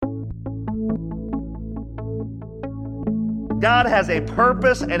God has a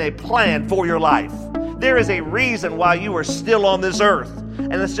purpose and a plan for your life. There is a reason why you are still on this earth,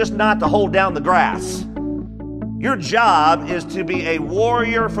 and it's just not to hold down the grass. Your job is to be a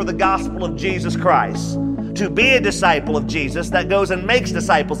warrior for the gospel of Jesus Christ, to be a disciple of Jesus that goes and makes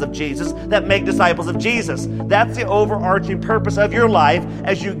disciples of Jesus that make disciples of Jesus. That's the overarching purpose of your life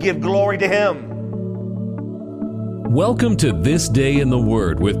as you give glory to Him. Welcome to This Day in the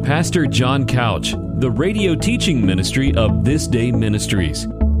Word with Pastor John Couch, the radio teaching ministry of This Day Ministries.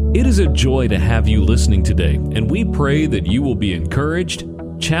 It is a joy to have you listening today, and we pray that you will be encouraged,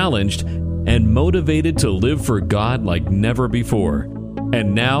 challenged, and motivated to live for God like never before.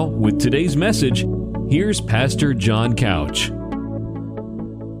 And now, with today's message, here's Pastor John Couch.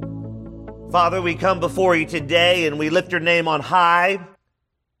 Father, we come before you today and we lift your name on high.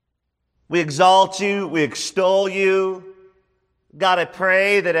 We exalt you, we extol you. God, I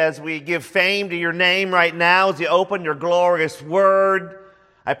pray that as we give fame to your name right now, as you open your glorious word,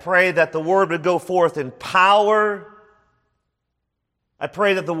 I pray that the word would go forth in power. I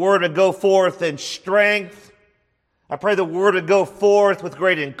pray that the word would go forth in strength. I pray the word would go forth with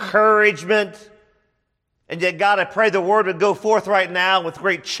great encouragement. And yet, God, I pray the word would go forth right now with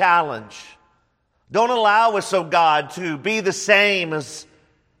great challenge. Don't allow us, oh God, to be the same as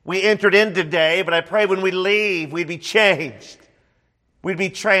we entered in today, but I pray when we leave, we'd be changed. We'd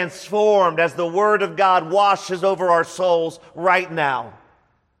be transformed as the word of God washes over our souls right now.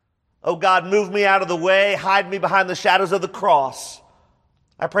 Oh God, move me out of the way, hide me behind the shadows of the cross.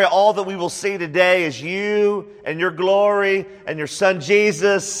 I pray all that we will see today is you and your glory and your Son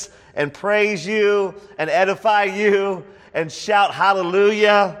Jesus, and praise you and edify you and shout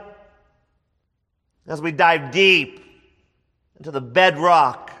hallelujah as we dive deep into the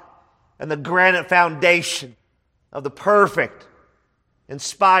bedrock and the granite foundation of the perfect,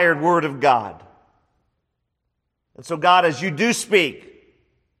 inspired Word of God. And so, God, as you do speak,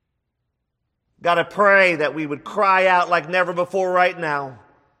 God, I pray that we would cry out like never before right now.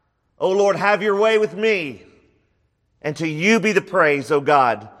 Oh, Lord, have your way with me. And to you be the praise, oh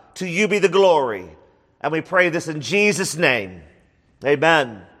God. To you be the glory. And we pray this in Jesus' name.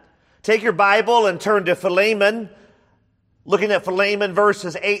 Amen. Take your Bible and turn to Philemon. Looking at Philemon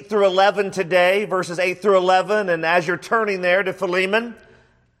verses 8 through 11 today, verses 8 through 11. And as you're turning there to Philemon,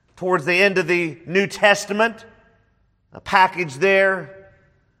 towards the end of the New Testament, a package there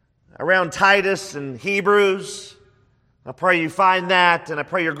around Titus and Hebrews. I pray you find that, and I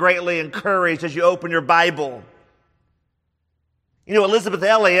pray you're greatly encouraged as you open your Bible. You know, Elizabeth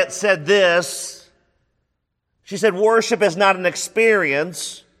Elliot said this. She said, worship is not an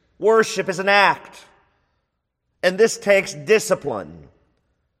experience. Worship is an act. And this takes discipline.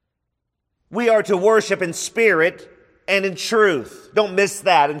 We are to worship in spirit and in truth. Don't miss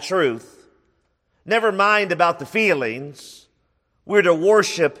that, in truth. Never mind about the feelings. We're to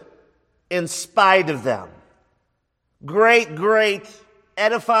worship in spite of them. Great, great,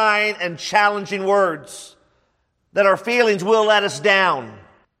 edifying and challenging words that our feelings will let us down.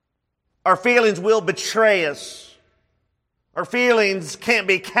 Our feelings will betray us. Our feelings can't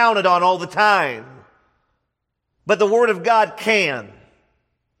be counted on all the time. But the Word of God can.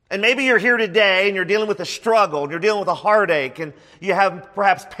 And maybe you're here today and you're dealing with a struggle and you're dealing with a heartache and you have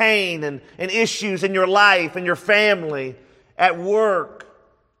perhaps pain and issues in your life and your family, at work.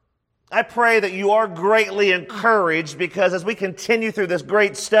 I pray that you are greatly encouraged, because as we continue through this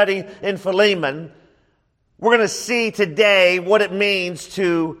great study in Philemon, we're going to see today what it means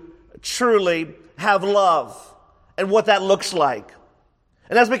to truly have love and what that looks like.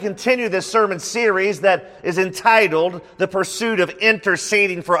 And as we continue this sermon series that is entitled The Pursuit of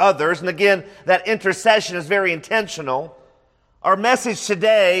Interceding for Others, and again, that intercession is very intentional, our message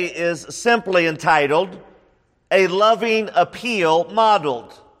today is simply entitled, A Loving Appeal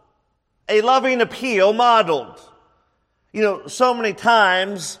Modeled. A loving appeal modeled. You know, so many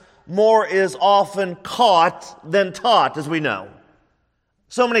times more is often caught than taught, as we know.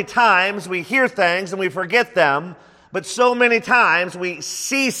 So many times we hear things and we forget them, but so many times we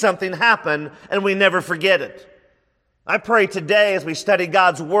see something happen and we never forget it. I pray today as we study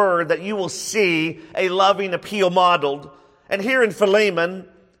God's Word that you will see a loving appeal modeled. And here in Philemon,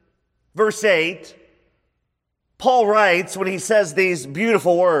 verse 8, Paul writes when he says these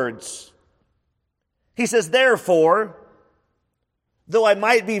beautiful words. He says, therefore, though I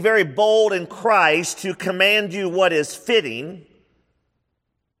might be very bold in Christ to command you what is fitting,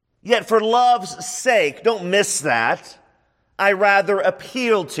 yet for love's sake, don't miss that, I rather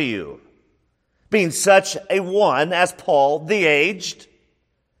appeal to you, being such a one as Paul the aged,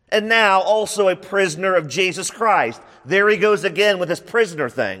 and now also a prisoner of Jesus Christ. There he goes again with this prisoner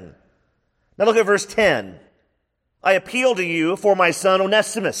thing. Now look at verse 10. I appeal to you for my son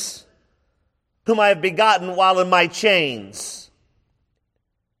Onesimus, whom I have begotten while in my chains,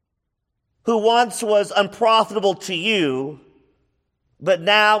 who once was unprofitable to you, but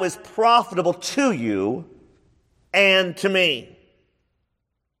now is profitable to you and to me.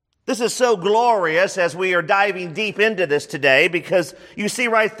 This is so glorious as we are diving deep into this today, because you see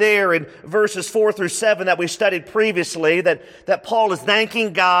right there in verses 4 through 7 that we studied previously that Paul is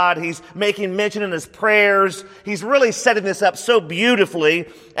thanking God. He's making mention in his prayers. He's really setting this up so beautifully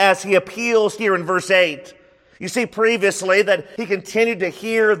as he appeals here in verse 8. You see previously that he continued to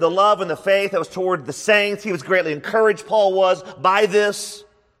hear the love and the faith that was toward the saints. He was greatly encouraged, Paul was, by this.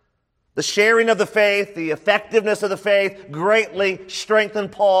 The sharing of the faith, the effectiveness of the faith greatly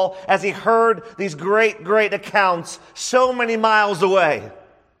strengthened Paul as he heard these great, great accounts so many miles away.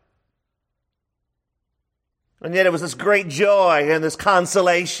 And yet it was this great joy and this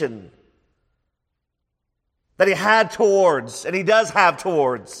consolation that he had towards, and he does have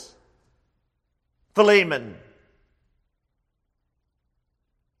towards, Philemon,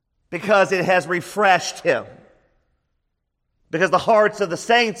 because it has refreshed him. Because the hearts of the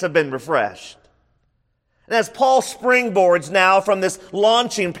saints have been refreshed. And as Paul springboards now from this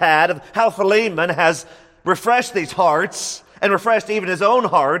launching pad of how Philemon has refreshed these hearts and refreshed even his own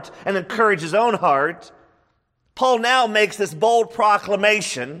heart and encouraged his own heart, Paul now makes this bold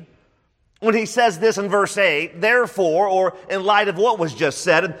proclamation when he says this in verse 8, therefore, or in light of what was just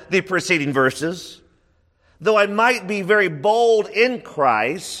said in the preceding verses, though I might be very bold in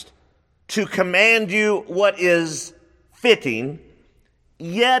Christ to command you what is fitting,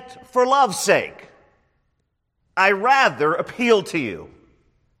 yet for love's sake, I rather appeal to you.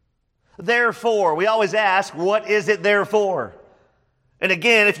 Therefore, we always ask, what is it therefore? And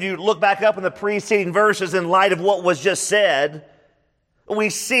again, if you look back up in the preceding verses in light of what was just said, we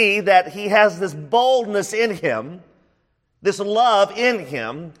see that he has this boldness in him, this love in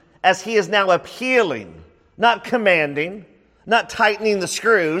him, as he is now appealing, not commanding, not tightening the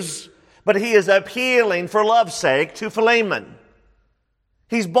screws, but he is appealing for love's sake to Philemon.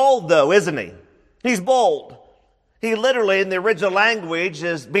 He's bold though, isn't he? He's bold. He literally in the original language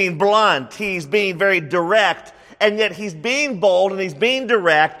is being blunt. He's being very direct, and yet he's being bold and he's being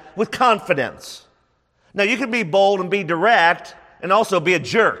direct with confidence. Now you can be bold and be direct and also be a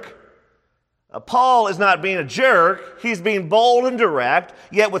jerk. Paul is not being a jerk. He's being bold and direct,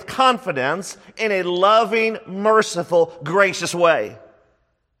 yet with confidence in a loving, merciful, gracious way.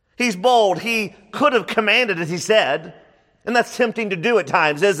 He's bold. He could have commanded, as he said, and that's tempting to do at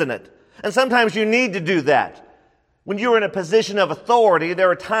times, isn't it? And sometimes you need to do that. When you're in a position of authority,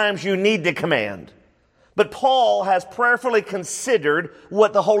 there are times you need to command. But Paul has prayerfully considered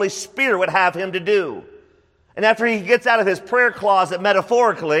what the Holy Spirit would have him to do. And after he gets out of his prayer closet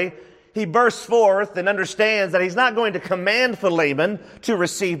metaphorically, he bursts forth and understands that he's not going to command Philemon to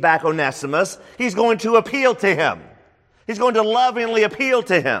receive back Onesimus. He's going to appeal to him. He's going to lovingly appeal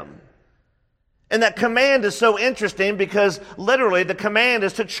to him. And that command is so interesting because literally the command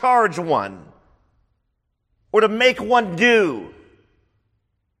is to charge one or to make one do.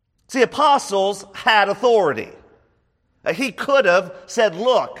 See, apostles had authority. He could have said,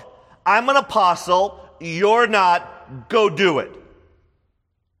 look, I'm an apostle, you're not, go do it.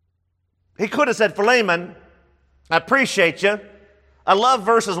 He could have said, Philemon, I appreciate you. I love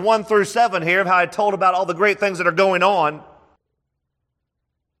verses 1 through 7 here of how I told about all the great things that are going on.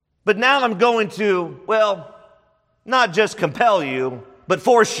 But now I'm going to, well, not just compel you, but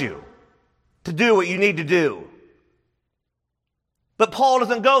force you to do what you need to do. But Paul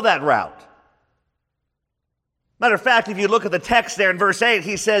doesn't go that route. Matter of fact, if you look at the text there in verse 8,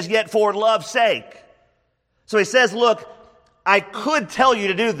 he says, yet for love's sake. So he says, look, I could tell you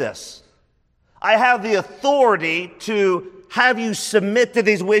to do this. I have the authority to have you submit to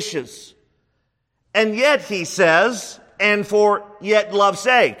these wishes. And yet, he says, and for yet love's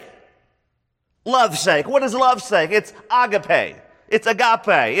sake. Love's sake. What is love's sake? It's agape. It's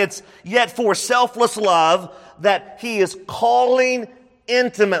agape. It's yet for selfless love that he is calling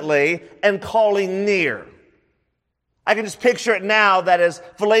intimately and calling near. I can just picture it now that as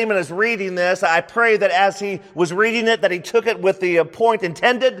Philemon is reading this, I pray that as he was reading it, that he took it with the point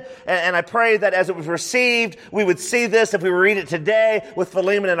intended. And I pray that as it was received, we would see this, if we read it today with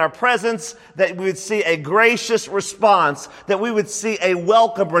Philemon in our presence, that we would see a gracious response, that we would see a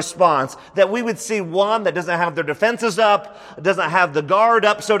welcome response, that we would see one that doesn't have their defenses up, doesn't have the guard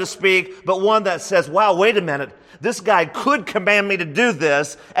up, so to speak, but one that says, wow, wait a minute. This guy could command me to do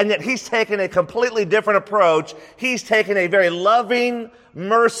this, and yet he's taken a completely different approach. He's taken a very loving,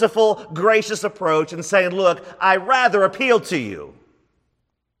 merciful, gracious approach and saying, look, I rather appeal to you.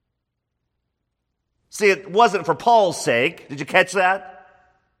 See, it wasn't for Paul's sake. Did you catch that?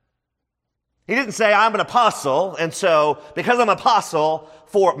 He didn't say, I'm an apostle, and so because I'm an apostle,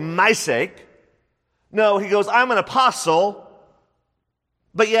 for my sake. No, he goes, I'm an apostle,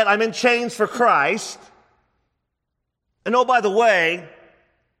 but yet I'm in chains for Christ. And oh, by the way,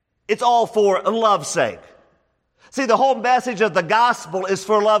 it's all for love's sake. See, the whole message of the gospel is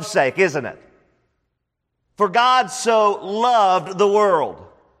for love's sake, isn't it? For God so loved the world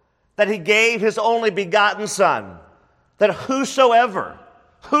that he gave his only begotten Son, that whosoever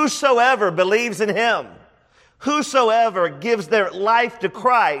believes in him, whosoever gives their life to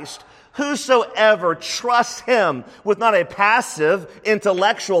Christ, whosoever trusts him with not a passive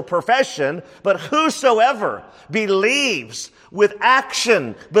intellectual profession, but whosoever believes with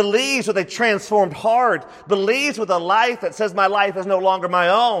action, believes with a transformed heart, believes with a life that says, my life is no longer my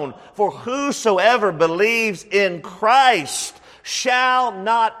own. For whosoever believes in Christ shall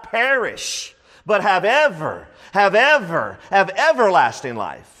not perish, but have everlasting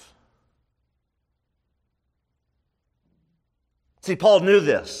life. See, Paul knew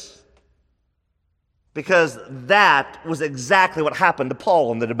this because that was exactly what happened to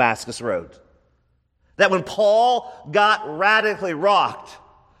Paul on the Damascus Road. That when Paul got radically rocked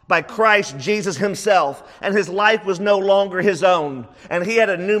by Christ Jesus himself, and his life was no longer his own, and he had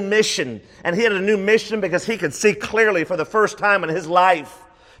a new mission, because he could see clearly for the first time in his life,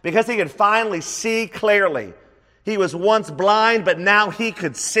 because he could finally see clearly. He was once blind, but now he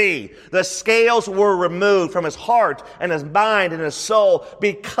could see. The scales were removed from his heart and his mind and his soul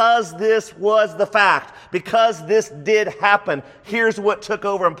because this was the fact. Because this did happen. Here's what took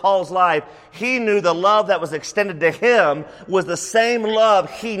over in Paul's life. He knew the love that was extended to him was the same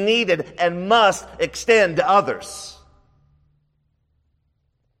love he needed and must extend to others.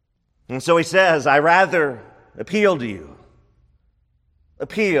 And so he says, I rather appeal to you.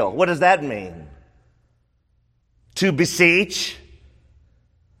 Appeal. What does that mean? To beseech,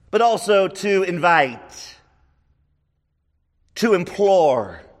 but also to invite, to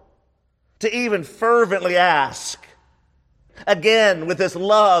implore, to even fervently ask. Again, with this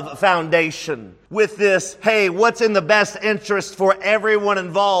love foundation, with this, hey, what's in the best interest for everyone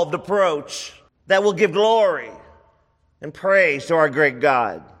involved approach that will give glory and praise to our great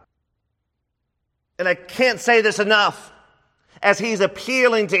God. And I can't say this enough. As he's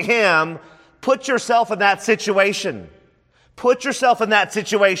appealing to him, put yourself in that situation. Put yourself in that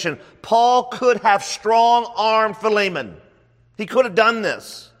situation. Paul could have strong-armed Philemon. He could have done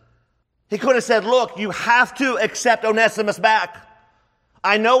this. He could have said, look, you have to accept Onesimus back.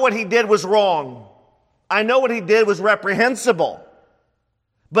 I know what he did was wrong. I know what he did was reprehensible.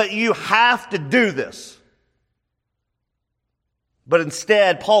 But you have to do this. But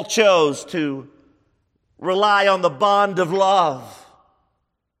instead, Paul chose to rely on the bond of love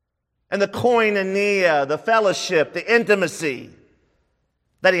and the koinonia, the fellowship, the intimacy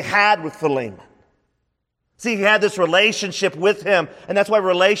that he had with Philemon. See, he had this relationship with him, and that's why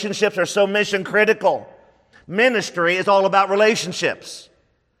relationships are so mission critical. Ministry is all about relationships.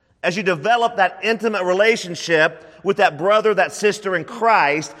 As you develop that intimate relationship with that brother, that sister in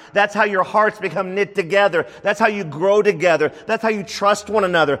Christ, that's how your hearts become knit together. That's how you grow together. That's how you trust one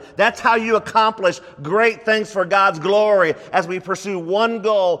another. That's how you accomplish great things for God's glory as we pursue one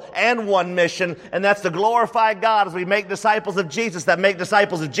goal and one mission, and that's to glorify God as we make disciples of Jesus that make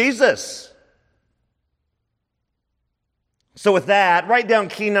disciples of Jesus. So with that, write down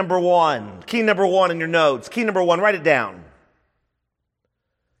key number one. Key number one in your notes. Key number one, write it down.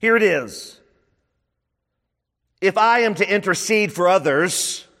 Here it is. If I am to intercede for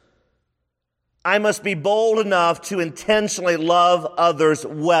others, I must be bold enough to intentionally love others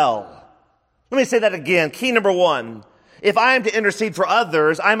well. Let me say that again. Key number one. If I am to intercede for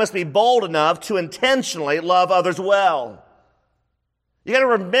others, I must be bold enough to intentionally love others well. You got to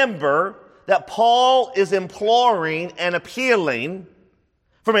remember that Paul is imploring and appealing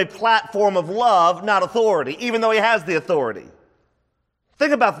from a platform of love, not authority, even though he has the authority.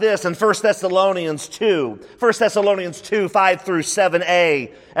 Think about this in 1 Thessalonians 2. 1 Thessalonians 2, 5 through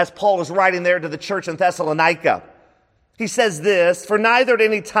 7a, as Paul is writing there to the church in Thessalonica. He says this, for neither at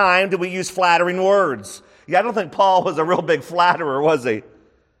any time do we use flattering words. Yeah, I don't think Paul was a real big flatterer, was he?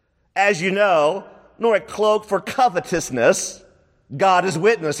 As you know, nor a cloak for covetousness. God is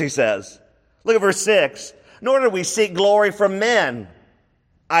witness, he says. Look at verse 6. Nor do we seek glory from men,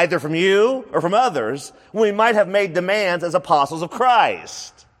 either from you or from others, when we might have made demands as apostles of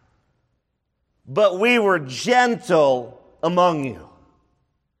Christ. But we were gentle among you.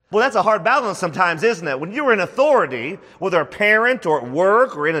 Well, that's a hard balance sometimes, isn't it? When you're in authority, whether a parent or at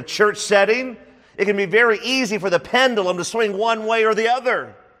work or in a church setting, it can be very easy for the pendulum to swing one way or the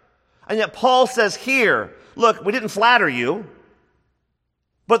other. And yet Paul says here, look, we didn't flatter you,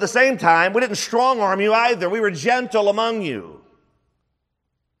 but at the same time, we didn't strong-arm you either. We were gentle among you.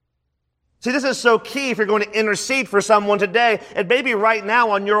 See, this is so key if you're going to intercede for someone today. It may be right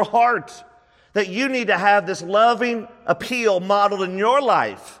now on your heart that you need to have this loving appeal modeled in your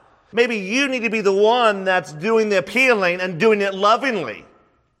life. Maybe you need to be the one that's doing the appealing and doing it lovingly.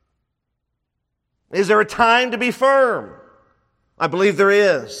 Is there a time to be firm? I believe there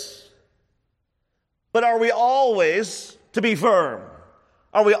is. But are we always to be firm?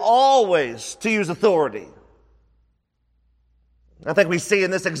 Are we always to use authority? I think we see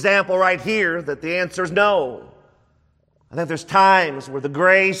in this example right here that the answer is no. I think there's times where the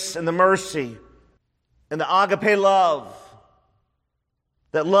grace and the mercy and the agape love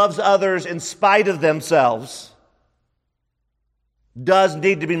that loves others in spite of themselves does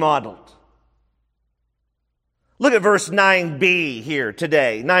need to be modeled. Look at verse 9b here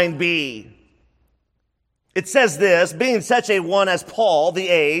today, 9b. It says this, being such a one as Paul, the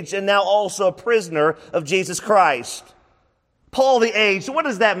aged, and now also a prisoner of Jesus Christ. Paul the aged, what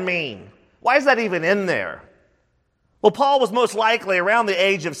does that mean? Why is that even in there? Well, Paul was most likely around the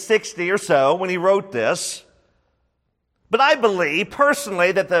age of 60 or so when he wrote this. But I believe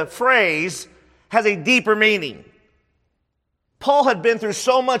personally that the phrase has a deeper meaning. Paul had been through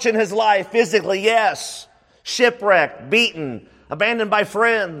so much in his life physically, yes, shipwrecked, beaten, abandoned by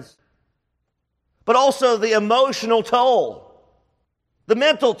friends, but also the emotional toll, the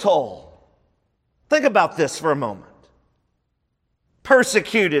mental toll. Think about this for a moment.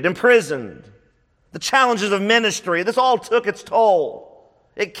 Persecuted, imprisoned, the challenges of ministry, this all took its toll.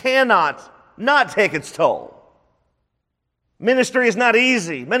 It cannot not take its toll. Ministry is not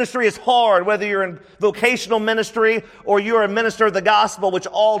easy. Ministry is hard, whether you're in vocational ministry or you're a minister of the gospel, which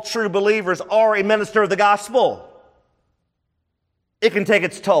all true believers are a minister of the gospel. It can take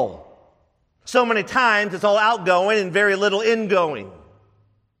its toll. So many times it's all outgoing and very little ingoing.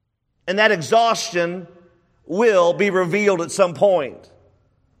 And that exhaustion will be revealed at some point.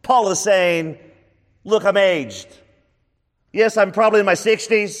 Paul is saying, look, I'm aged. Yes, I'm probably in my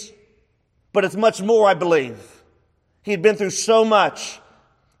 60s, but it's much more, I believe. He had been through so much,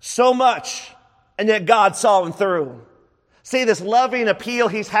 and yet God saw him through. See, this loving appeal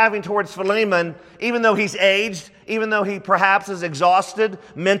he's having towards Philemon, even though he's aged, even though he perhaps is exhausted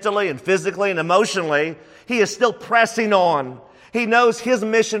mentally and physically and emotionally, he is still pressing on. He knows his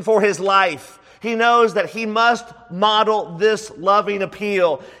mission for his life. He knows that he must model this loving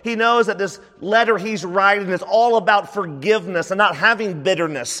appeal. He knows that this letter he's writing is all about forgiveness and not having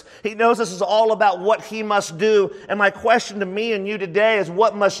bitterness. He knows this is all about what he must do. And my question to me and you today is,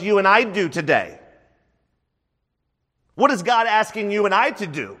 what must you and I do today? What is God asking you and I to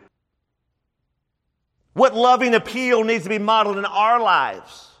do? What loving appeal needs to be modeled in our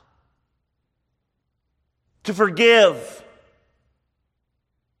lives? To forgive,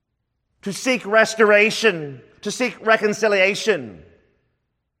 to seek restoration, to seek reconciliation.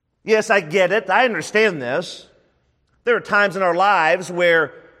 Yes, I get it. I understand this. There are times in our lives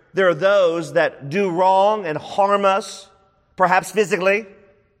where there are those that do wrong and harm us, perhaps physically,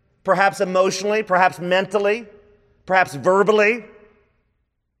 perhaps emotionally, perhaps mentally, perhaps verbally.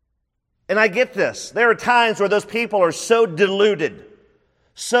 And I get this. There are times where those people are so deluded,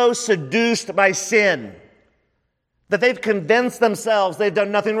 so seduced by sin, that they've convinced themselves they've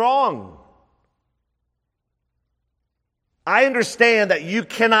done nothing wrong. I understand that you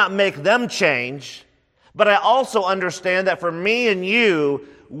cannot make them change, but I also understand that for me and you,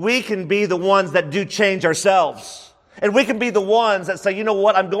 we can be the ones that do change ourselves. And we can be the ones that say, you know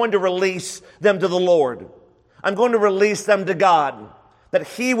what, I'm going to release them to the Lord. I'm going to release them to God, that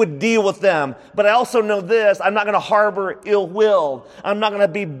He would deal with them. But I also know this, I'm not going to harbor ill will. I'm not going to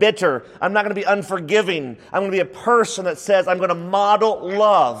be bitter. I'm not going to be unforgiving. I'm going to be a person that says I'm going to model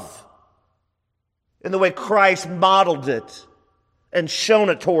love in the way Christ modeled it and shown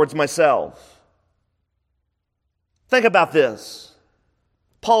it towards myself. Think about this.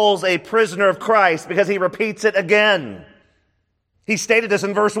 Paul's a prisoner of Christ because he repeats it again. He stated this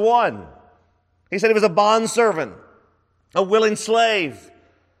in verse 1. He said he was a bondservant, a willing slave.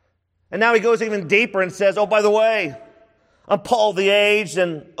 And now he goes even deeper and says, oh, by the way, I'm Paul the aged,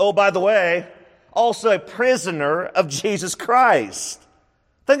 and oh, by the way, also a prisoner of Jesus Christ.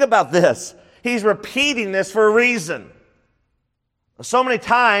 Think about this. He's repeating this for a reason. So many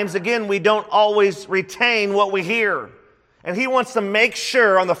times, again, we don't always retain what we hear. And he wants to make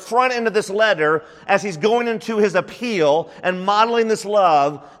sure on the front end of this letter, as he's going into his appeal and modeling this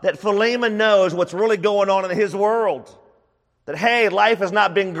love, that Philemon knows what's really going on in his world. That, hey, life has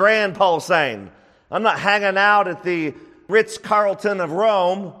not been grand, Paul's saying. I'm not hanging out at the Ritz-Carlton of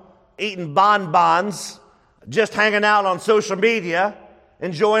Rome eating bonbons, just hanging out on social media,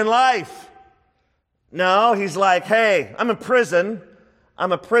 enjoying life. No, he's like, hey, I'm in prison.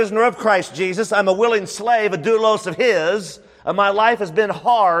 I'm a prisoner of Christ Jesus. I'm a willing slave, a doulos of his. My life has been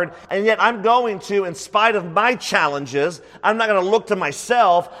hard, and yet I'm going to, in spite of my challenges, I'm not going to look to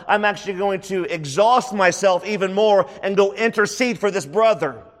myself. I'm actually going to exhaust myself even more and go intercede for this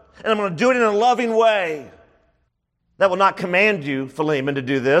brother. And I'm going to do it in a loving way. That will not command you, Philemon, to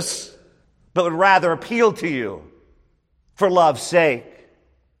do this, but would rather appeal to you for love's sake.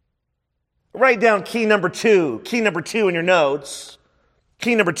 Write down key number two in your notes.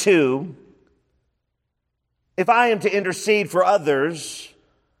 Key number 2. If I am to intercede for others,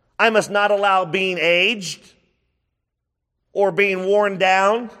 I must not allow being aged or being worn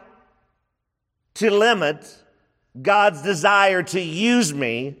down to limit God's desire to use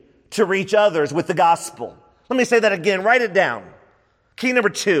me to reach others with the gospel. Let me say that again. Write it down. Key number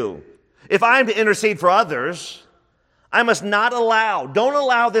 2. If I am to intercede for others, I must not don't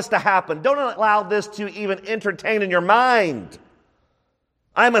allow this to happen. Don't allow this to even entertain in your mind.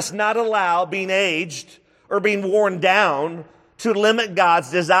 I must not allow being aged or being worn down to limit God's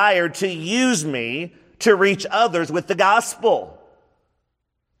desire to use me to reach others with the gospel.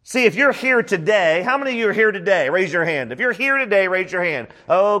 See, if you're here today, how many of you are here today? Raise your hand. If you're here today, raise your hand.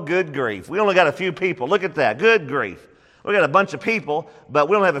 Oh, good grief. We only got a few people. Look at that. Good grief. We got a bunch of people, but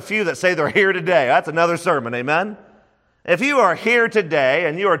we only have a few that say they're here today. That's another sermon. Amen? If you are here today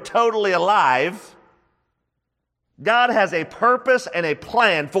and you are totally alive, God has a purpose and a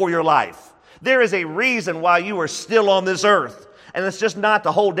plan for your life. There is a reason why you are still on this earth, and it's just not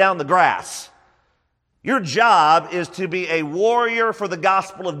to hold down the grass. Your job is to be a warrior for the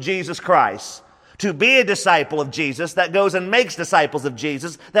gospel of Jesus Christ, to be a disciple of Jesus that goes and makes disciples of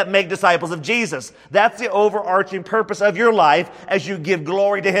Jesus that make disciples of Jesus. That's the overarching purpose of your life as you give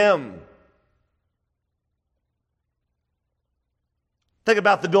glory to Him. Think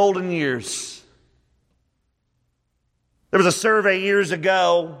about the golden years. There was a survey years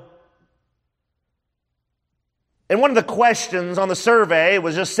ago, and one of the questions on the survey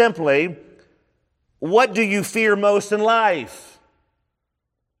was just simply, what do you fear most in life?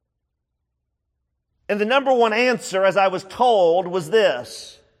 And the number one answer, as I was told, was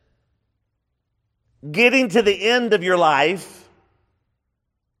this: getting to the end of your life,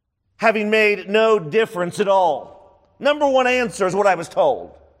 having made no difference at all. Number one answer is what I was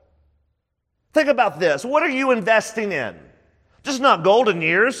told. Think about this. What are you investing in? Just not golden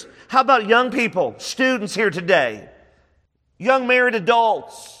years. How about young people, students here today? Young married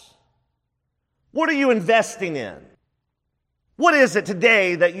adults. What are you investing in? What is it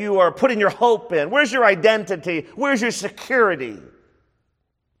today that you are putting your hope in? Where's your identity? Where's your security?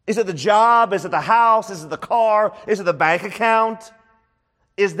 Is it the job? Is it the house? Is it the car? Is it the bank account?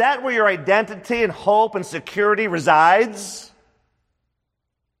 Is that where your identity and hope and security resides?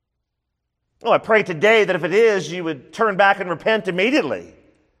 Oh, I pray today that if it is, you would turn back and repent immediately.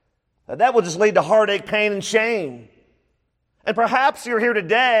 That will just lead to heartache, pain, and shame. And perhaps you're here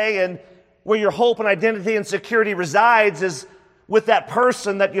today and where your hope and identity and security resides is with that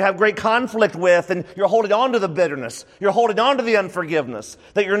person that you have great conflict with, and you're holding on to the bitterness, you're holding on to the unforgiveness,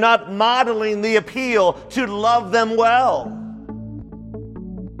 that you're not modeling the appeal to love them well.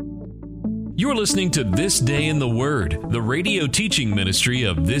 You're listening to This Day in the Word, the radio teaching ministry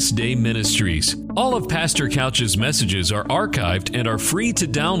of This Day Ministries. All of Pastor Couch's messages are archived and are free to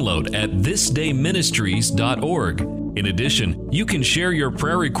download at thisdayministries.org. In addition, you can share your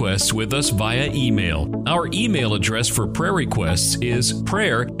prayer requests with us via email. Our email address for prayer requests is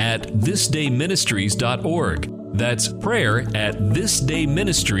prayer@thisdayministries.org. That's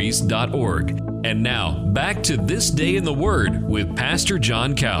prayer@thisdayministries.org. And now, back to This Day in the Word with Pastor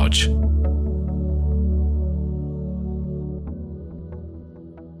John Couch.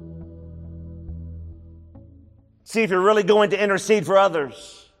 See, if you're really going to intercede for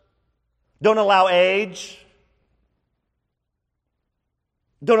others, don't allow age,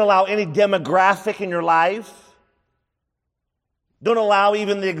 don't allow any demographic in your life, don't allow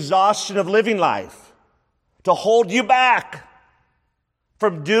even the exhaustion of living life to hold you back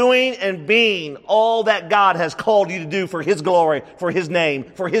from doing and being all that God has called you to do for His glory, for His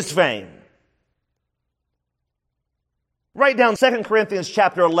name, for His fame. Write down 2 Corinthians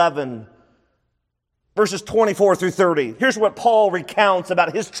chapter 11, verses 24 through 30. Here's what Paul recounts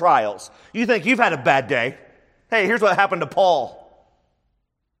about his trials. You think you've had a bad day. Hey, here's what happened to Paul.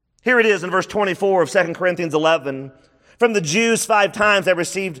 Here it is in verse 24 of 2 Corinthians 11. From the Jews 5 times I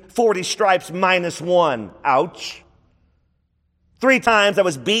received 40 stripes minus 1. Ouch. 3 times I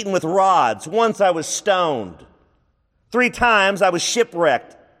was beaten with rods. Once I was stoned. 3 times I was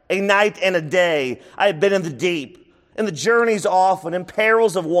shipwrecked. A night and a day I have been in the deep, in the journeys often, in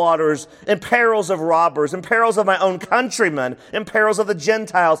perils of waters, in perils of robbers, in perils of my own countrymen, in perils of the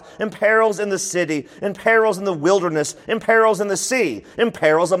Gentiles, in perils in the city, in perils in the wilderness, in perils in the sea, in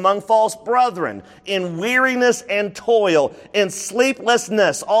perils among false brethren, in weariness and toil, in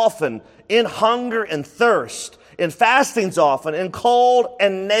sleeplessness often, in hunger and thirst, in fastings often, in cold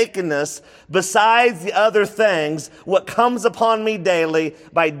and nakedness, besides the other things, what comes upon me daily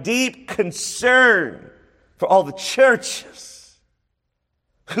by deep concern for all the churches.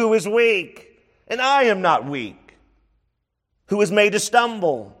 Who is weak? And I am not weak. Who is made to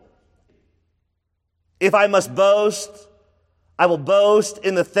stumble? If I must boast, I will boast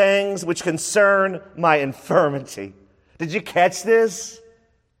in the things which concern my infirmity. Did you catch this?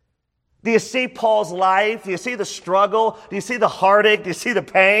 Do you see Paul's life? Do you see the struggle? Do you see the heartache? Do you see the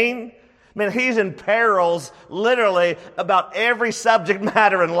pain? Man, he's in perils literally about every subject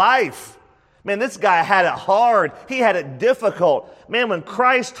matter in life. Man, this guy had it hard. He had it difficult. Man, when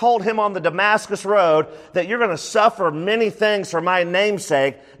Christ told him on the Damascus Road that you're going to suffer many things for my name's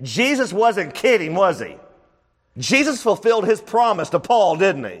sake, Jesus wasn't kidding, was he? Jesus fulfilled his promise to Paul,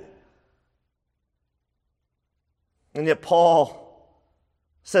 didn't he? And yet Paul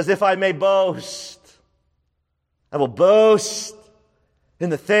says, if I may boast, I will boast in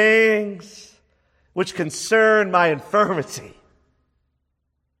the things which concern my infirmity.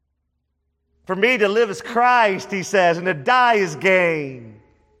 For me to live is Christ, he says, and to die is gain.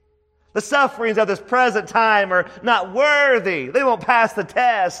 The sufferings of this present time are not worthy. They won't pass the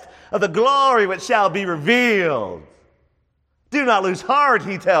test of the glory which shall be revealed. Do not lose heart,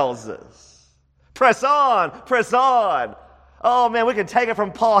 he tells us. Press on, press on. Oh man, we can take it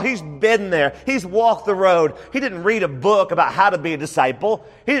from Paul. He's been there. He's walked the road. He didn't read a book about how to be a disciple.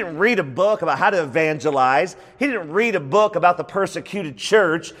 He didn't read a book about how to evangelize. He didn't read a book about the persecuted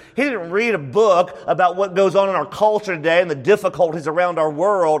church. He didn't read a book about what goes on in our culture today and the difficulties around our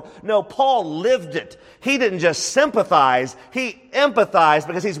world. No, Paul lived it. He didn't just sympathize. He empathized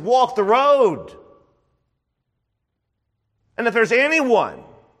because he's walked the road. And if there's anyone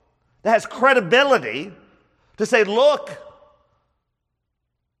that has credibility to say, look,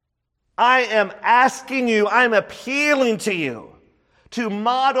 I am asking you, I'm appealing to you to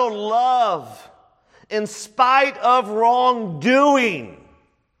model love in spite of wrongdoing.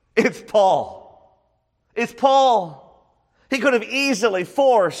 It's Paul. It's Paul. He could have easily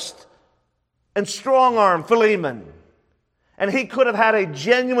forced and strong-armed Philemon, and he could have had a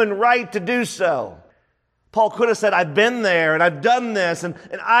genuine right to do so. Paul could have said, I've been there, and I've done this, and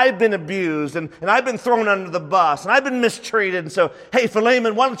I've been abused, and I've been thrown under the bus, and I've been mistreated, and so, hey,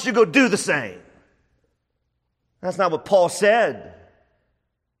 Philemon, why don't you go do the same? That's not what Paul said.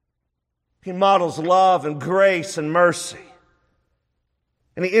 He models love and grace and mercy.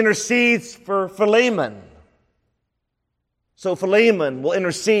 And he intercedes for Philemon. So Philemon will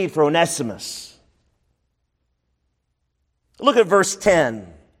intercede for Onesimus. Look at verse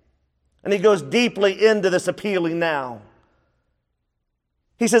 10. And he goes deeply into this appealing now.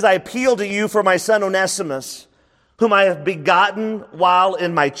 He says, I appeal to you for my son Onesimus, whom I have begotten while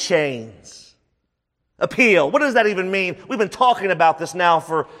in my chains. Appeal. What does that even mean? We've been talking about this now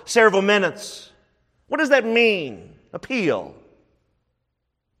for several minutes. What does that mean? Appeal.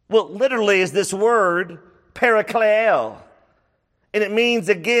 Well, literally is this word, parakleo. And it means,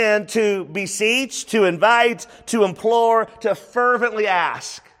 again, to beseech, to invite, to implore, to fervently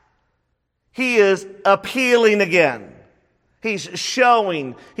ask. He is appealing again. He's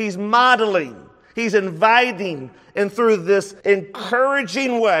showing, he's modeling, he's inviting, and through this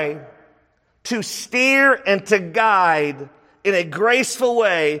encouraging way to steer and to guide in a graceful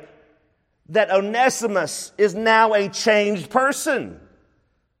way that Onesimus is now a changed person.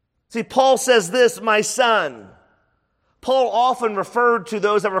 See, Paul says this, my son. Paul often referred to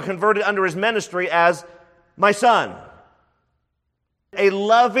those that were converted under his ministry as my son. A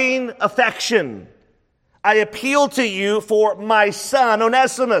loving affection. I appeal to you for my son,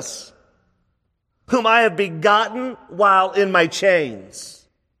 Onesimus, whom I have begotten while in my chains.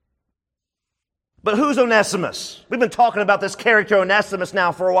 But who's Onesimus? We've been talking about this character Onesimus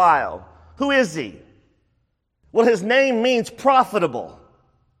now for a while. Who is he? Well, his name means profitable.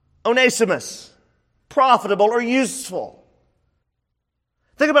 Onesimus. Profitable or useful.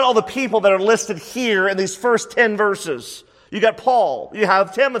 Think about all the people that are listed here in these first 10 verses. You got Paul, you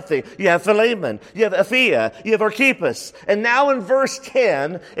have Timothy, you have Philemon, you have Apphia, you have Archippus. And now in verse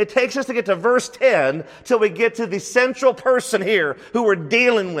 10, it takes us to get to verse 10 till we get to the central person here who we're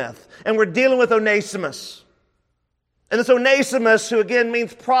dealing with. And we're dealing with Onesimus. And this Onesimus, who again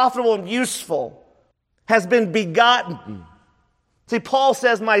means profitable and useful, has been begotten. See, Paul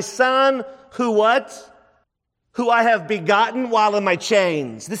says, my son, who what? Who I have begotten while in my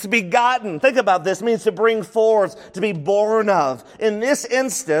chains. This begotten, think about this, means to bring forth, to be born of. In this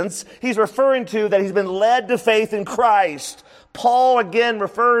instance, he's referring to that he's been led to faith in Christ. Paul again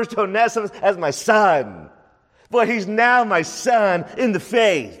refers to Onesimus as my son. But he's now my son in the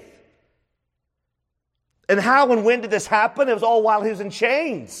faith. And how and when did this happen? It was all while he was in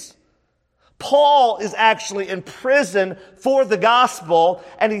chains. Paul is actually in prison for the gospel,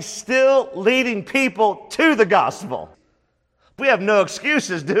 and he's still leading people to the gospel. We have no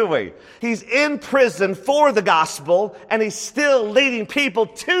excuses, do we? He's in prison for the gospel, and he's still leading people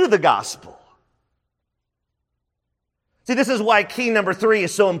to the gospel. See, this is why key number 3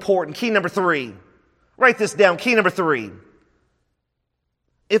 is so important. Key number 3. Write this down. Key number 3.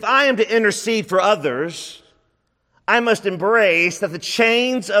 If I am to intercede for others, I must embrace that the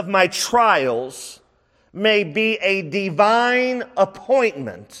chains of my trials may be a divine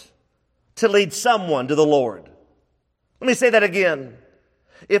appointment to lead someone to the Lord. Let me say that again.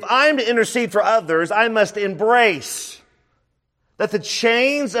 If I am to intercede for others, I must embrace that the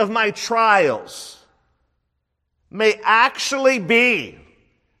chains of my trials may actually be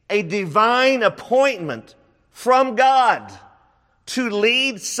a divine appointment from God to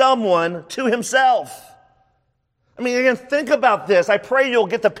lead someone to himself. I mean, again, think about this. I pray you'll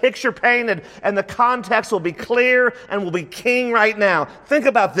get the picture painted and the context will be clear and will be king right now. Think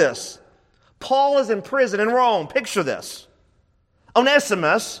about this. Paul is in prison in Rome. Picture this.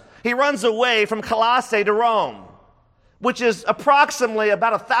 Onesimus, he runs away from Colossae to Rome, which is approximately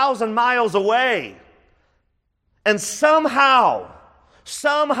about 1,000 miles away. And somehow,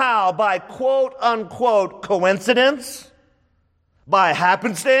 by quote unquote coincidence, by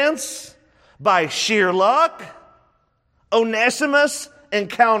happenstance, by sheer luck, Onesimus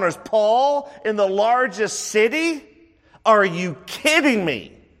encounters Paul in the largest city? Are you kidding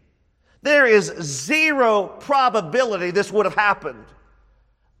me? There is zero probability this would have happened.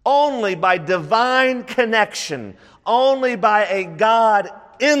 Only by divine connection, only by a God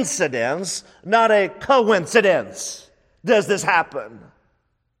incidence, not a coincidence, does this happen.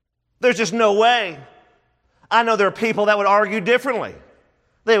 There's just no way. I know there are people that would argue differently.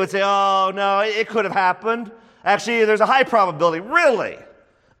 They would say, oh, no, it could have happened. Actually, there's a high probability. Really?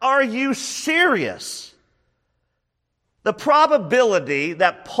 Are you serious? The probability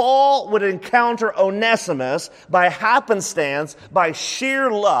that Paul would encounter Onesimus by happenstance, by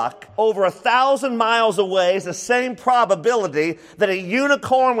sheer luck, over 1,000 miles away is the same probability that a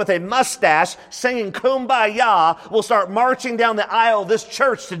unicorn with a mustache singing Kumbaya will start marching down the aisle of this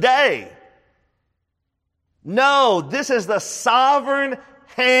church today. No, this is the sovereign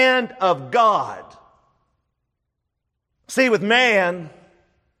hand of God. See, with man,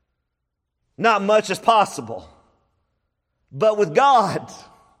 not much is possible. But with God,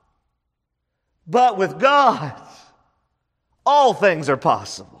 all things are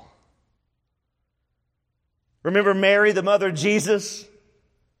possible. Remember Mary, the mother of Jesus,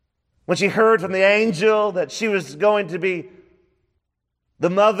 when she heard from the angel that she was going to be the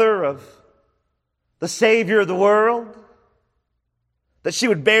mother of the Savior of the world, that she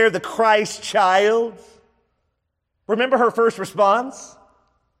would bear the Christ child. Remember her first response?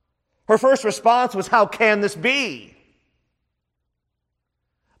 Her first response was, how can this be?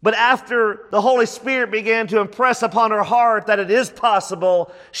 But after the Holy Spirit began to impress upon her heart that it is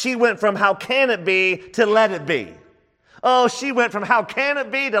possible, she went from how can it be to let it be. Oh, she went from how can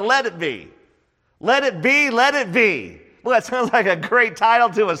it be to let it be. Let it be, let it be. Well, that sounds like a great title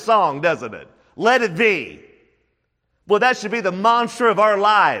to a song, doesn't it? Let it be. Well, that should be the mantra of our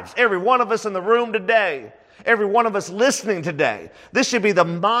lives. Every one of us in the room today, every one of us listening today, this should be the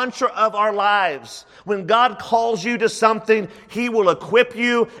mantra of our lives. When God calls you to something, He will equip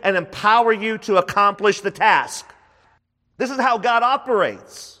you and empower you to accomplish the task. This is how God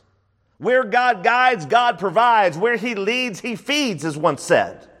operates. Where God guides, God provides. Where He leads, He feeds, as once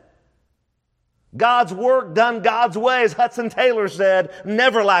said. God's work done God's way, as Hudson Taylor said,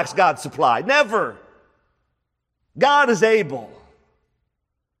 never lacks God's supply. Never. God is able.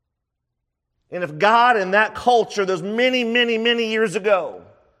 And if God in that culture, those many, many, many years ago,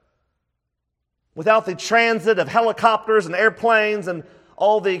 without the transit of helicopters and airplanes and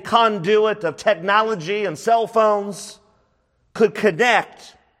all the conduit of technology and cell phones, could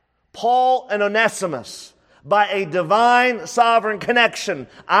connect Paul and Onesimus by a divine sovereign connection,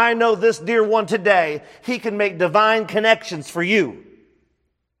 I know this dear one today, He can make divine connections for you.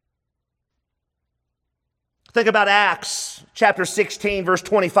 Think about Acts chapter 16, verse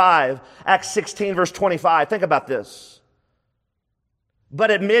 25. Acts 16, verse 25. Think about this. But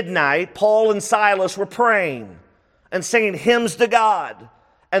at midnight, Paul and Silas were praying and singing hymns to God.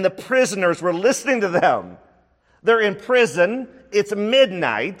 And the prisoners were listening to them. They're in prison. It's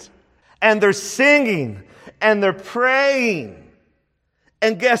midnight. And they're singing and they're praying.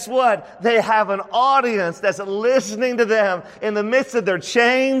 And guess what? They have an audience that's listening to them in the midst of their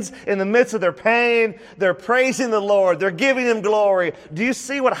chains, in the midst of their pain. They're praising the Lord. They're giving Him glory. Do you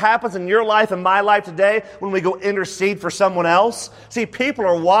see what happens in your life and my life today when we go intercede for someone else? See, people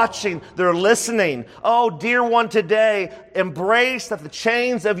are watching. They're listening. Oh, dear one, today, embrace that the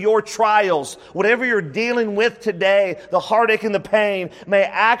chains of your trials, whatever you're dealing with today, the heartache and the pain, may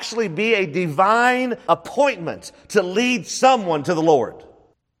actually be a divine appointment to lead someone to the Lord.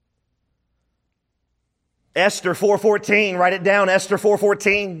 Esther 4:14, write it down, Esther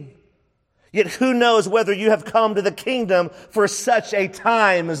 4:14. Yet who knows whether you have come to the kingdom for such a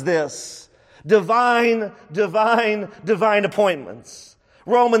time as this? Divine appointments.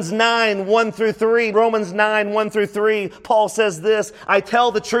 Romans 9:1-3. Romans 9:1-3. Paul says this, I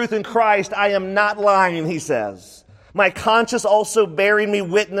tell the truth in Christ, I am not lying, he says. My conscience also bearing me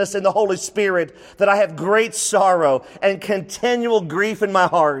witness in the Holy Spirit that I have great sorrow and continual grief in my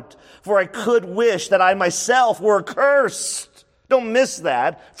heart. For I could wish that I myself were accursed. Don't miss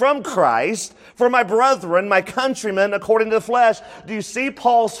that. From Christ, for my brethren, my countrymen, according to the flesh. Do you see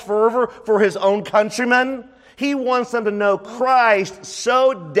Paul's fervor for his own countrymen? He wants them to know Christ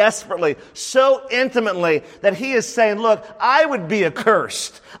so desperately, so intimately, that he is saying, look, I would be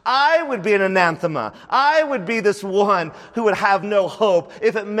accursed. I would be an anathema. I would be this one who would have no hope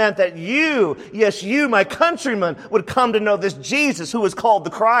if it meant that you, yes, you, my countrymen, would come to know this Jesus who is called the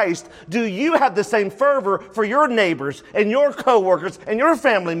Christ. Do you have the same fervor for your neighbors and your co-workers and your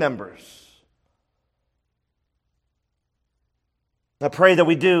family members? I pray that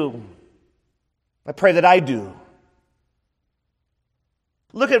we do. I pray that I do.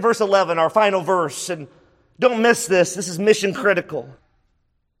 Look at verse 11, our final verse, and don't miss this. This is mission critical.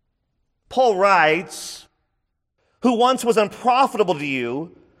 Paul writes, who once was unprofitable to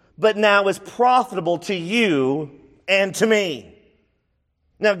you, but now is profitable to you and to me.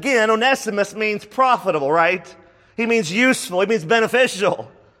 Now again, Onesimus means profitable, right? He means useful. He means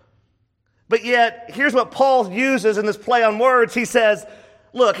beneficial. But yet, here's what Paul uses in this play on words. He says,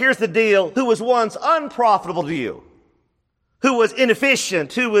 look, here's the deal. Who was once unprofitable to you, who was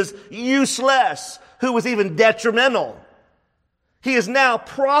inefficient, who was useless, who was even detrimental. He is now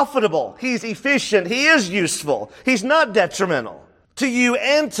profitable. He's efficient. He is useful. He's not detrimental to you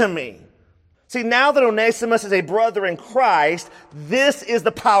and to me. See, now that Onesimus is a brother in Christ, this is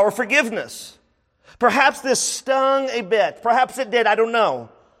the power of forgiveness. Perhaps this stung a bit. Perhaps it did. I don't know.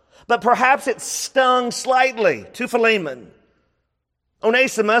 But perhaps it stung slightly to Philemon.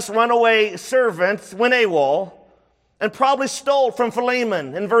 Onesimus, runaway servant, went AWOL and probably stole from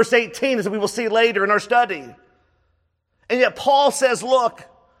Philemon in verse 18, as we will see later in our study. And yet Paul says, look,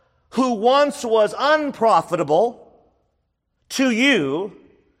 who once was unprofitable to you,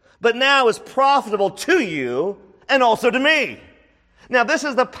 but now is profitable to you and also to me. Now this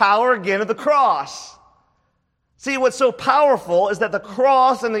is the power again of the cross. See, what's so powerful is that the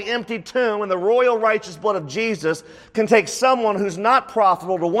cross and the empty tomb and the royal righteous blood of Jesus can take someone who's not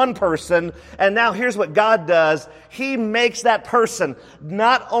profitable to one person, and now here's what God does. He makes that person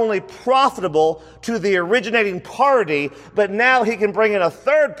not only profitable to the originating party, but now He can bring in a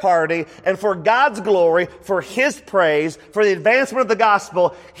third party, and for God's glory, for His praise, for the advancement of the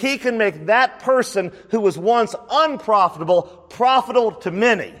gospel, He can make that person who was once unprofitable, profitable to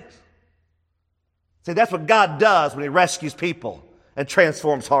many. See, that's what God does when He rescues people and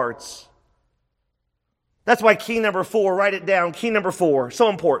transforms hearts. That's why key number 4, write it down. Key number 4, so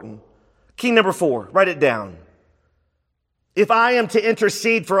important. Key number 4, write it down. If I am to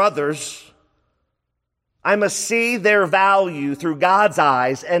intercede for others, I must see their value through God's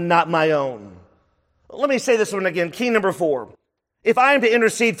eyes and not my own. Let me say this one again. Key number 4. If I am to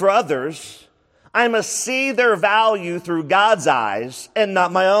intercede for others, I must see their value through God's eyes and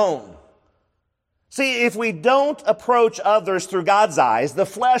not my own. See, if we don't approach others through God's eyes, the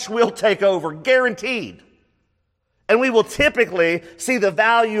flesh will take over, guaranteed. And we will typically see the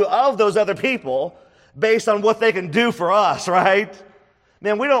value of those other people based on what they can do for us, right?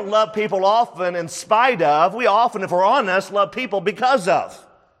 Man, we don't love people often in spite of. We often, if we're honest, love people because of.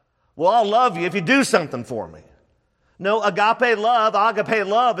 Well, I'll love you if you do something for me. No, agape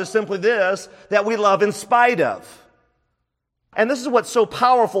love is simply this, that we love in spite of. And this is what's so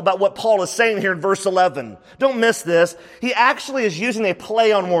powerful about what Paul is saying here in verse 11. Don't miss this. He actually is using a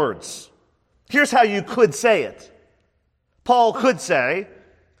play on words. Here's how you could say it. Paul could say,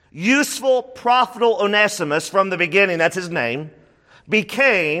 useful, profitable Onesimus from the beginning, that's his name,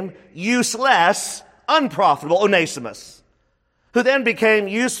 became useless, unprofitable Onesimus, who then became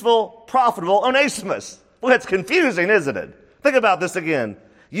useful, profitable Onesimus. Well, it's confusing, isn't it? Think about this again.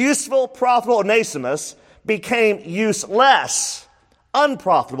 Useful, profitable Onesimus became useless,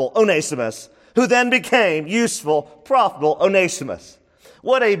 unprofitable Onesimus, who then became useful, profitable Onesimus.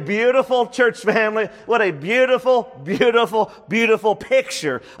 What a beautiful church family. What a beautiful, beautiful, beautiful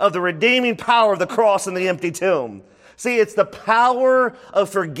picture of the redeeming power of the cross and the empty tomb. See, it's the power of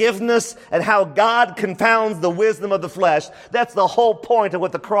forgiveness and how God confounds the wisdom of the flesh. That's the whole point of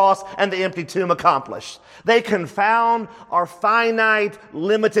what the cross and the empty tomb accomplished. They confound our finite,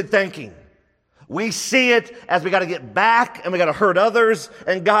 limited thinking. We see it as we got to get back and we got to hurt others.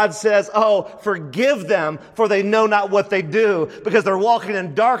 And God says, oh, forgive them, for they know not what they do, because they're walking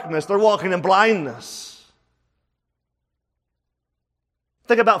in darkness. They're walking in blindness.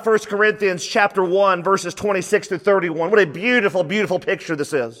 Think about 1 Corinthians chapter 1, verses 26 through 31. What a beautiful, beautiful picture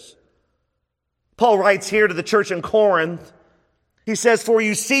this is. Paul writes here to the church in Corinth. He says, for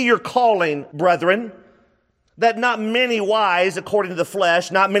you see your calling, brethren, that not many wise according to the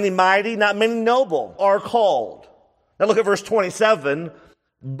flesh, not many mighty, not many noble are called. Now look at verse 27.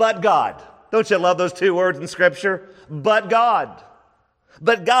 But God. Don't you love those two words in Scripture? But God.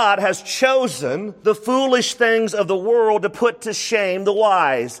 But God has chosen the foolish things of the world to put to shame the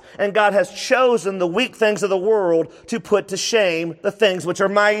wise. And God has chosen the weak things of the world to put to shame the things which are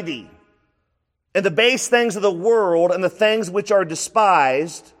mighty. And the base things of the world and the things which are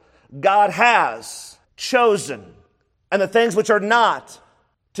despised, God has chosen. And the things which are not,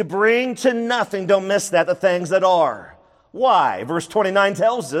 to bring to nothing, don't miss that, the things that are. Why? Verse 29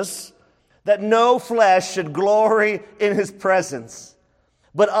 tells us that no flesh should glory in his presence.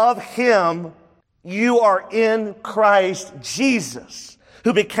 But of him you are in Christ Jesus,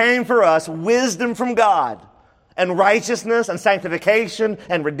 who became for us wisdom from God, and righteousness and sanctification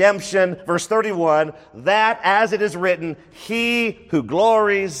and redemption. Verse 31, that as it is written, he who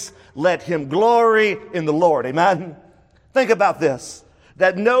glories, let him glory in the Lord. Amen? Think about this,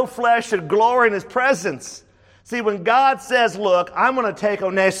 that no flesh should glory in his presence. See, when God says, look, I'm going to take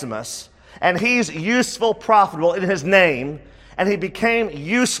Onesimus, and he's useful, profitable in his name, and he became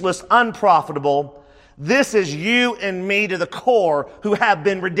useless, unprofitable, this is you and me to the core who have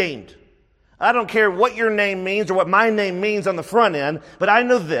been redeemed. I don't care what your name means or what my name means on the front end, but I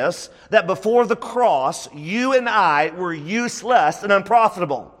know this, that before the cross, you and I were useless and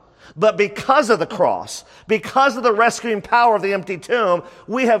unprofitable. But because of the cross, because of the rescuing power of the empty tomb,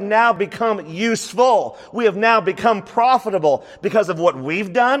 we have now become useful. We have now become profitable because of what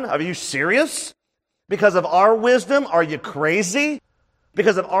we've done. Are you serious? Because of our wisdom? Are you crazy?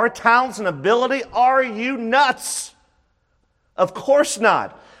 Because of our talents and ability? Are you nuts? Of course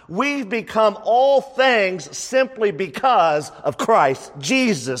not. We've become all things simply because of Christ,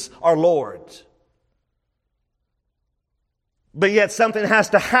 Jesus, our Lord. But yet something has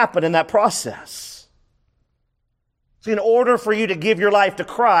to happen in that process. See, in order for you to give your life to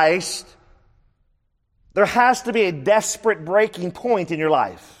Christ, there has to be a desperate breaking point in your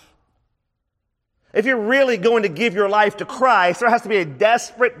life. If you're really going to give your life to Christ, there has to be a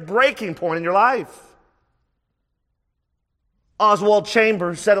desperate breaking point in your life. Oswald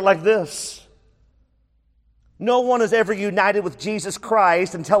Chambers said it like this: no one is ever united with Jesus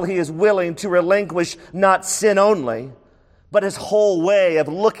Christ until he is willing to relinquish not sin only, but his whole way of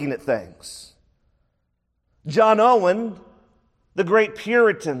looking at things. John Owen, the great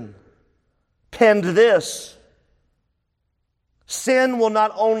Puritan, penned this: sin will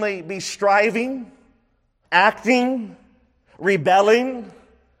not only be striving, acting, rebelling,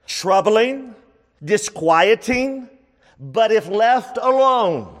 troubling, disquieting, but if left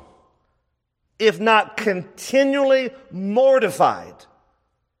alone, if not continually mortified,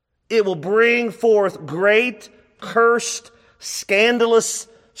 it will bring forth great, cursed, scandalous,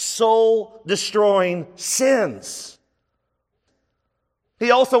 soul-destroying sins. He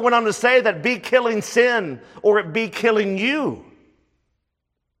also went on to say that be killing sin or it be killing you.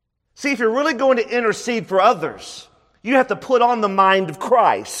 See, if you're really going to intercede for others, you have to put on the mind of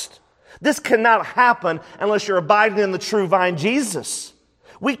Christ. This cannot happen unless you're abiding in the true vine, Jesus.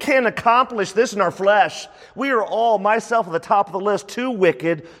 We can't accomplish this in our flesh. We are all, myself at the top of the list, too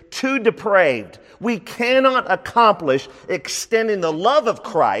wicked, too depraved. We cannot accomplish extending the love of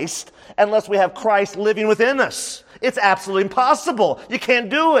Christ unless we have Christ living within us. It's absolutely impossible. You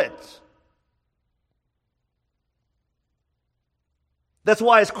can't do it. That's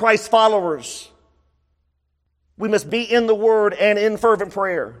why, as Christ's followers, we must be in the Word and in fervent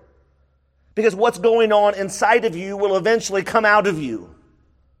prayer. Because what's going on inside of you will eventually come out of you.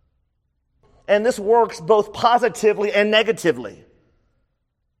 And this works both positively and negatively.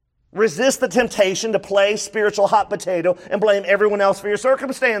 Resist the temptation to play spiritual hot potato and blame everyone else for your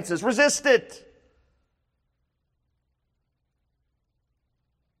circumstances. Resist it.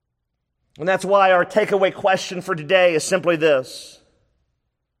 And that's why our takeaway question for today is simply this.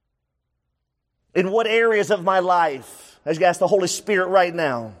 In what areas of my life, as you ask the Holy Spirit right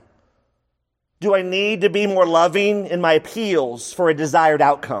now, do I need to be more loving in my appeals for a desired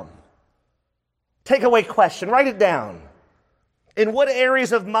outcome? Takeaway question, write it down. In what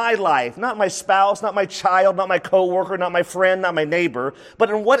areas of my life, not my spouse, not my child, not my coworker, not my friend, not my neighbor, but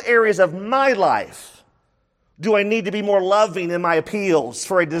in what areas of my life do I need to be more loving in my appeals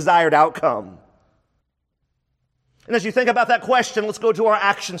for a desired outcome? And as you think about that question, let's go to our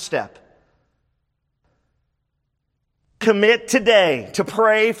action step. Commit today to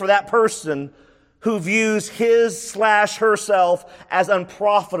pray for that person who views his/herself as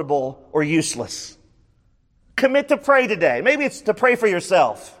unprofitable or useless. Commit to pray today. Maybe it's to pray for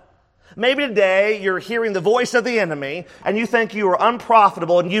yourself. Maybe today you're hearing the voice of the enemy and you think you are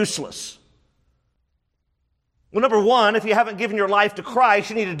unprofitable and useless. Well, number one, if you haven't given your life to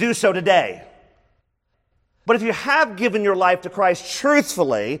Christ, you need to do so today. But if you have given your life to Christ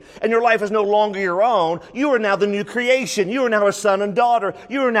truthfully, and your life is no longer your own, you are now the new creation. You are now a son and daughter.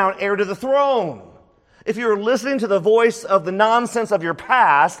 You are now an heir to the throne. If you're listening to the voice of the nonsense of your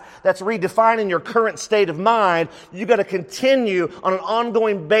past that's redefining your current state of mind, you've got to continue on an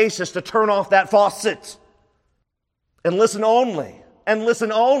ongoing basis to turn off that faucet. And listen only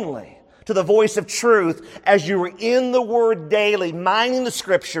to the voice of truth as you are in the Word daily, mining the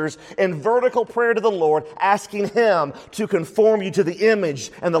Scriptures in vertical prayer to the Lord, asking Him to conform you to the image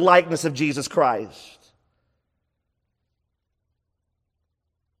and the likeness of Jesus Christ.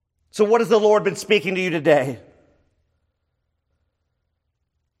 So what has the Lord been speaking to you today?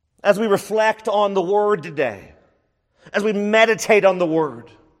 As we reflect on the Word today, as we meditate on the Word,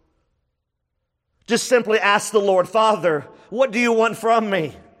 just simply ask the Lord, Father, what do you want from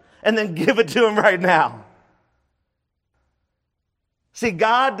me? And then give it to Him right now. See,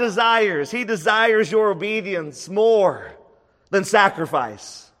 God desires, He desires your obedience more than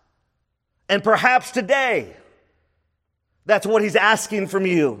sacrifice. And perhaps today, that's what He's asking from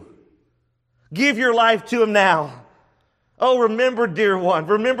you. Give your life to Him now. Oh, remember, dear one,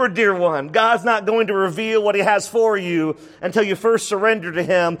 God's not going to reveal what He has for you until you first surrender to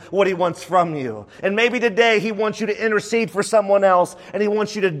Him what He wants from you. And maybe today He wants you to intercede for someone else, and He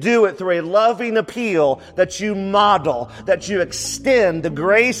wants you to do it through a loving appeal that you model, that you extend the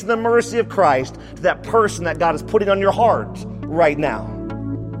grace and the mercy of Christ to that person that God is putting on your heart right now.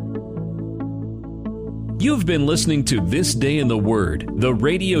 You've been listening to This Day in the Word, the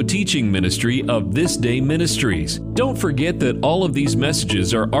radio teaching ministry of This Day Ministries. Don't forget that all of these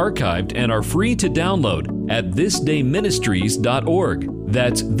messages are archived and are free to download at thisdayministries.org.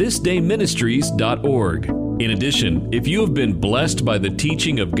 That's thisdayministries.org. In addition, if you have been blessed by the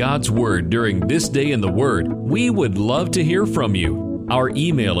teaching of God's Word during This Day in the Word, we would love to hear from you. Our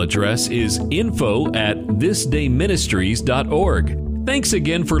email address is info@thisdayministries.org. Thanks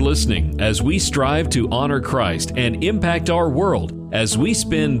again for listening as we strive to honor Christ and impact our world as we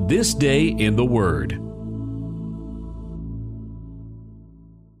spend this day in the Word.